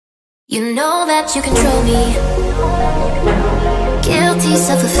You know that you control me. Guilty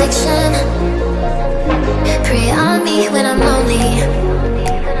self-affliction. Prey on me when I'm lonely,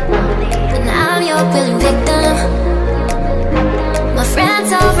 and I'm your willing victim. My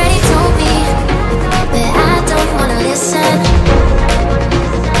friends already told me that I don't wanna listen,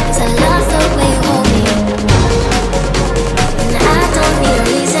 'cause I love the way you hold me, and I don't need a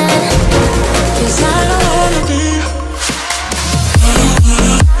reason, 'cause I don't wanna be.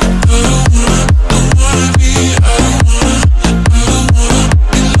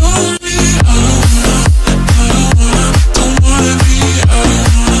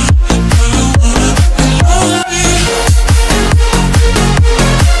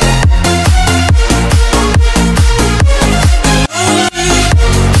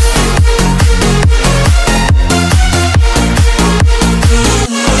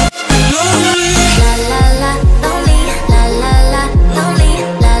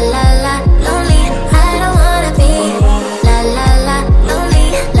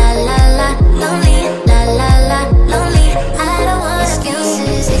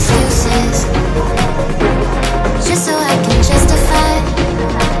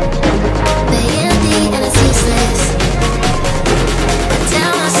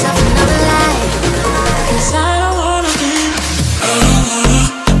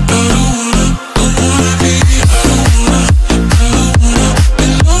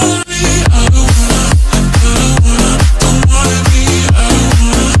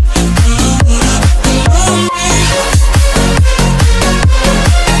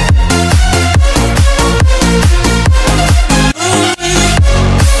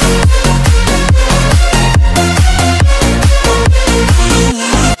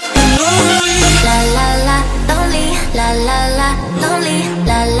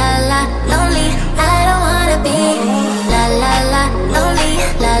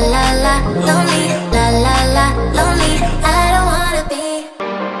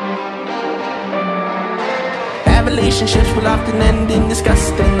 Relationships will often end in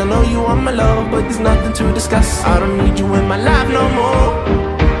disgusting. I know you want my love, but there's nothing to discuss. I don't need you in my life no more.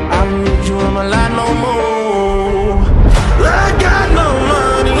 I don't need you in my life no more. I got no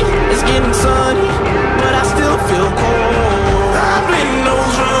money, it's getting sunny, but I still feel cold. I've been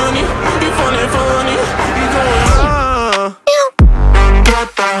nose running, you funny, you going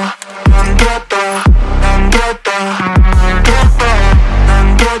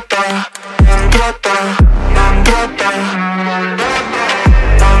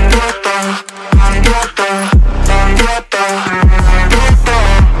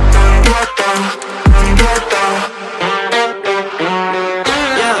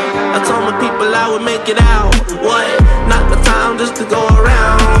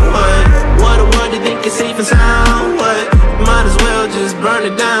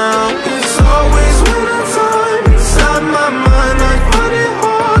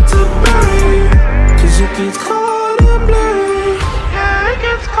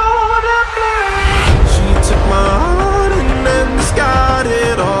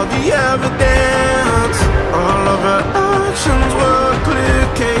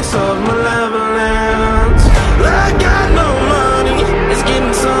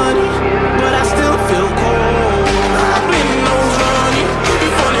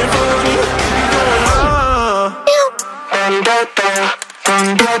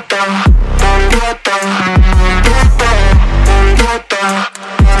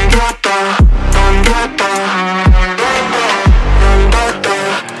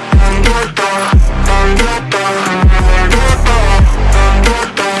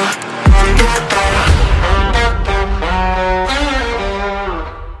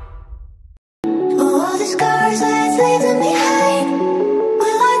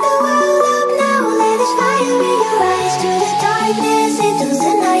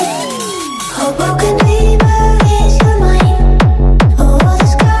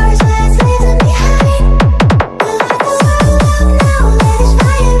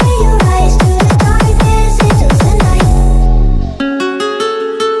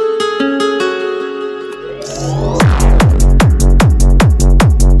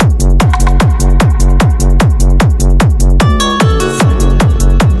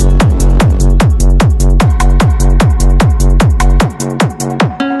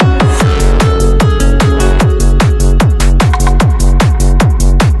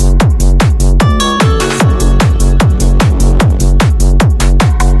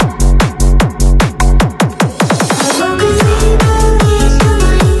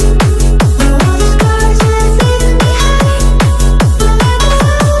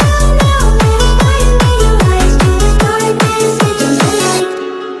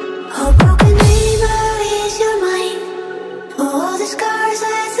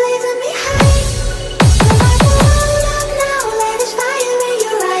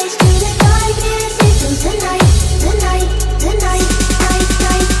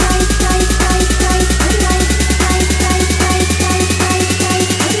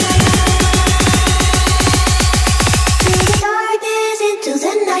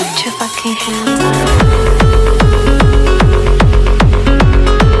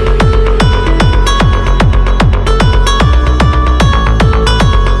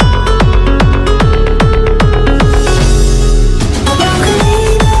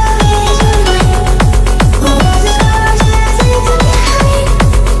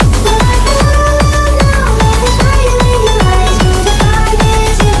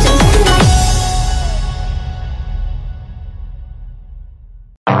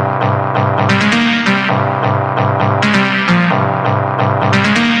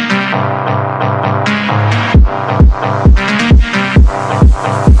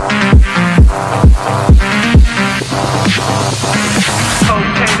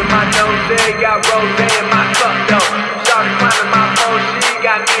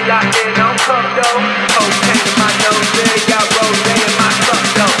then I'm pumped though. Cocaine in my nose, yeah, got rose in my cup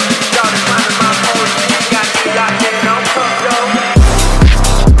though. Started climbing my pole, got me locked in, I'm pumped though.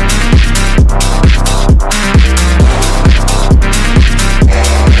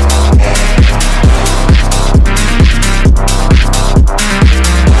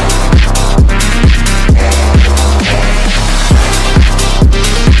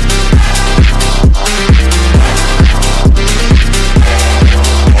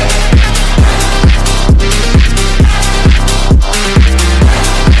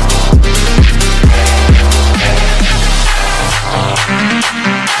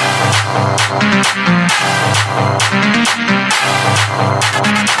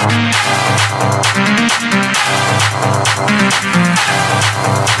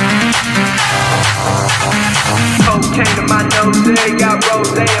 Cocaine in my nose, yeah, got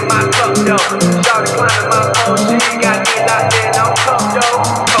rose in my cup though. Started climbing my pole, she got me locked in, I'm pumped though.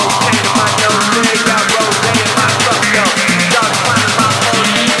 Cocaine in my nose, yeah, got rose in my cup though. Started climbing my pole,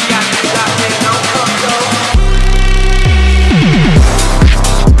 she got me locked in, I'm pumped though.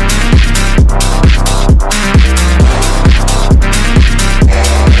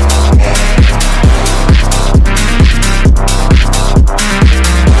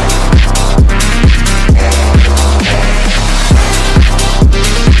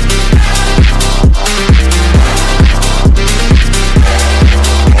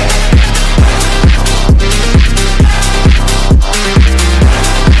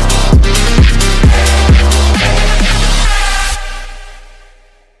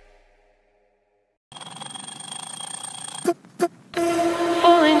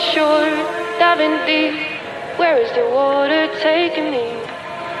 Falling short, diving deep. Where is the water taking me?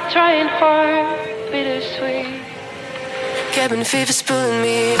 Trying hard, bittersweet. Cabin fever's pulling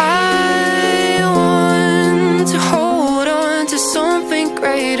me. I want to hold on to something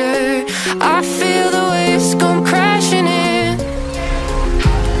greater. I feel the waves come crashing in.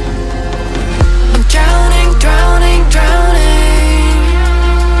 I'm drowning, drowning, drowning.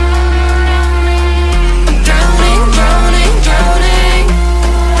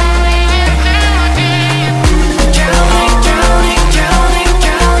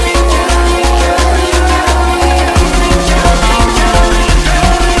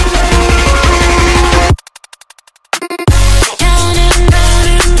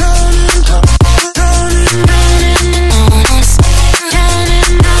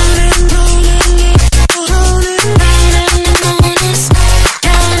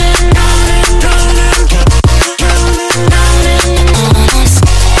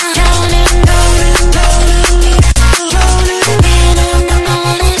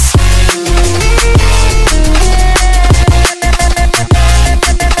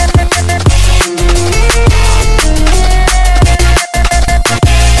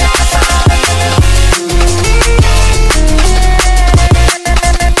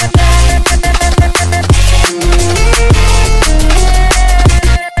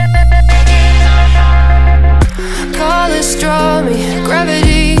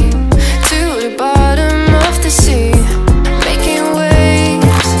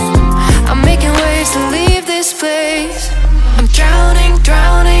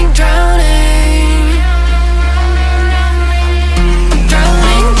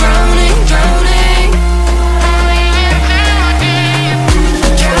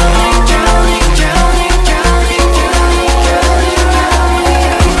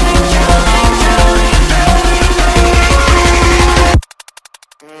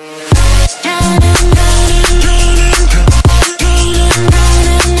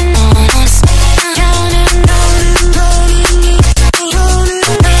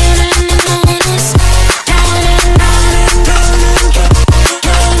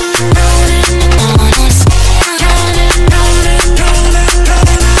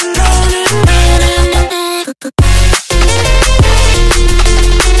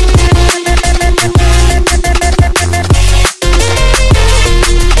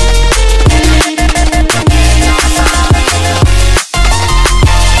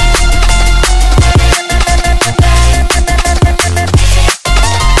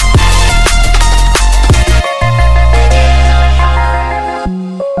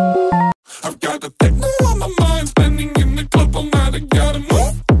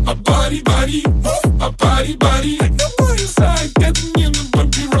 body, move my body, body.